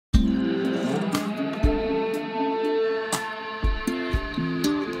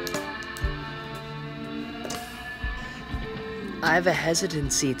I have a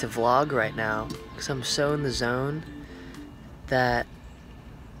hesitancy to vlog right now because I'm so in the zone that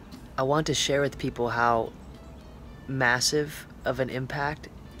I want to share with people how massive of an impact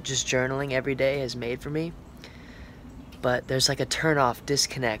just journaling every day has made for me. But there's like a turn-off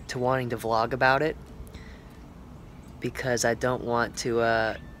disconnect to wanting to vlog about it because I don't want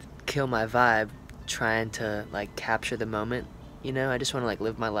to kill my vibe trying to like capture the moment, you know? I just want to like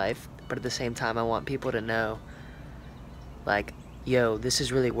live my life, but at the same time I want people to know like, yo, this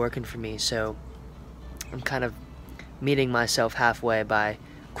is really working for me. So I'm kind of meeting myself halfway by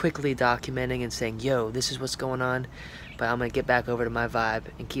quickly documenting and saying, yo, this is what's going on, but I'm gonna get back over to my vibe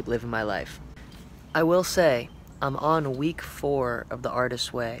and keep living my life. I will say, I'm on week 4 of the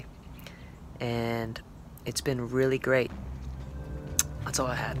Artist's Way, and it's been really great. That's all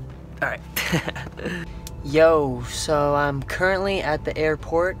I had. All right. Yo, so I'm currently at the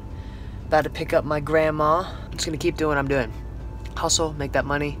airport, about to pick up my grandma. I'm just gonna keep doing what I'm doing. Hustle, make that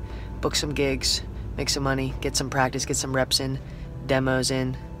money, book some gigs, make some money, get some practice, get some reps in, demos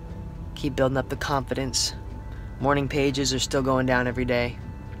in, keep building up the confidence. Morning pages are still going down every day.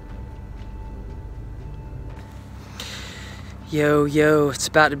 Yo, it's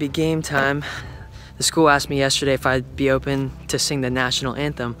about to be game time. The school asked me yesterday if I'd be open to sing the national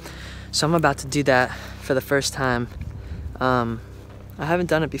anthem, so I'm about to do that for the first time. I haven't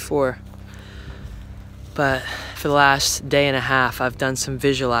done it before, but for the last day and a half, I've done some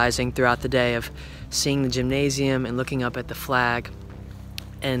visualizing throughout the day of seeing the gymnasium and looking up at the flag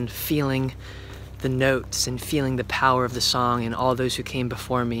and feeling the notes and feeling the power of the song and all those who came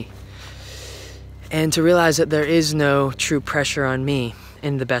before me. And to realize that there is no true pressure on me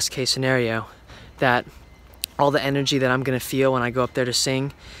in the best case scenario, that all the energy that I'm gonna feel when I go up there to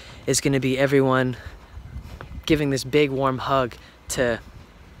sing is gonna be everyone giving this big warm hug to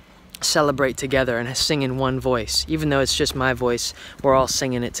celebrate together and sing in one voice. Even though it's just my voice, we're all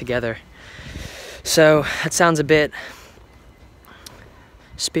singing it together. So that sounds a bit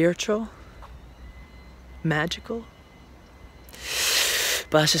spiritual, magical,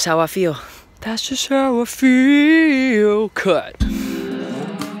 but that's just how I feel. That's just how I feel. Cut.